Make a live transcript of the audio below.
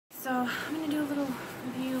I'm going to do a little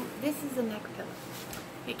review. This is a neck pillow.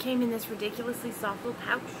 It came in this ridiculously soft little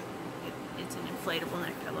pouch. It's an inflatable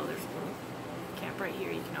neck pillow. There's a little cap right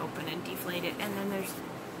here you can open and deflate it. And then there's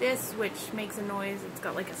this, which makes a noise. It's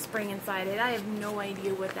got like a spring inside it. I have no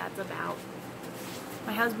idea what that's about.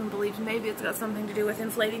 My husband believes maybe it's got something to do with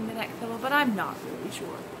inflating the neck pillow, but I'm not really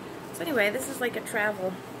sure. So anyway, this is like a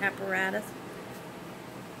travel apparatus.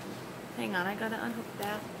 Hang on, I gotta unhook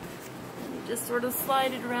that. And you just sort of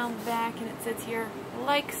slide it around the back and it sits here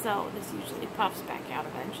like so. This usually puffs back out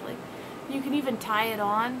eventually. You can even tie it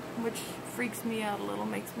on, which freaks me out a little,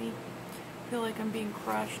 makes me feel like I'm being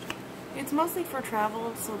crushed. It's mostly for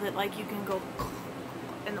travel so that like you can go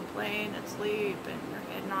in the plane and sleep and your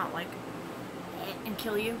head not like and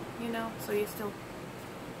kill you, you know, so you still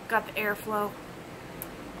got the airflow.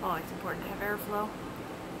 Oh, it's important to have airflow.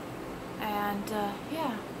 And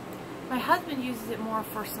yeah, my husband uses it more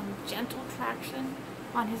for some gentle traction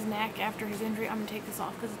on his neck after his injury. I'm gonna take this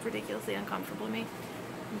off because it's ridiculously uncomfortable to me,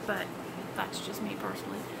 but that's just me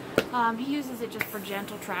personally. He uses it just for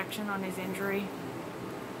gentle traction on his injury.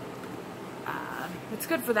 It's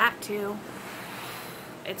good for that too.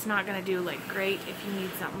 It's not going to do like great if you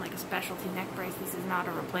need something like a specialty neck brace. This is not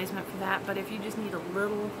a replacement for that, but if you just need a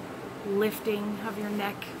little lifting of your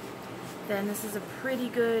neck, then this is a pretty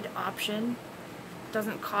good option. It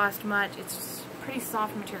doesn't cost much. It's just pretty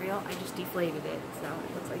soft material. I just deflated it, so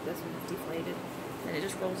it looks like this one is deflated. And it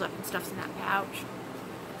just rolls up and stuffs in that pouch.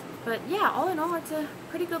 But yeah, all in all, it's a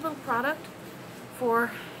pretty good little product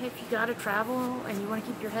for if you gotta travel and you want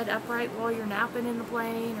to keep your head upright while you're napping in the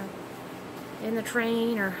plane or in the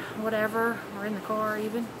train or whatever, or in the car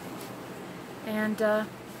even. And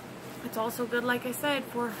it's also good, like I said,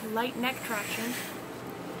 for light neck traction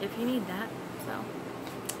if you need that. So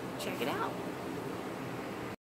check it out.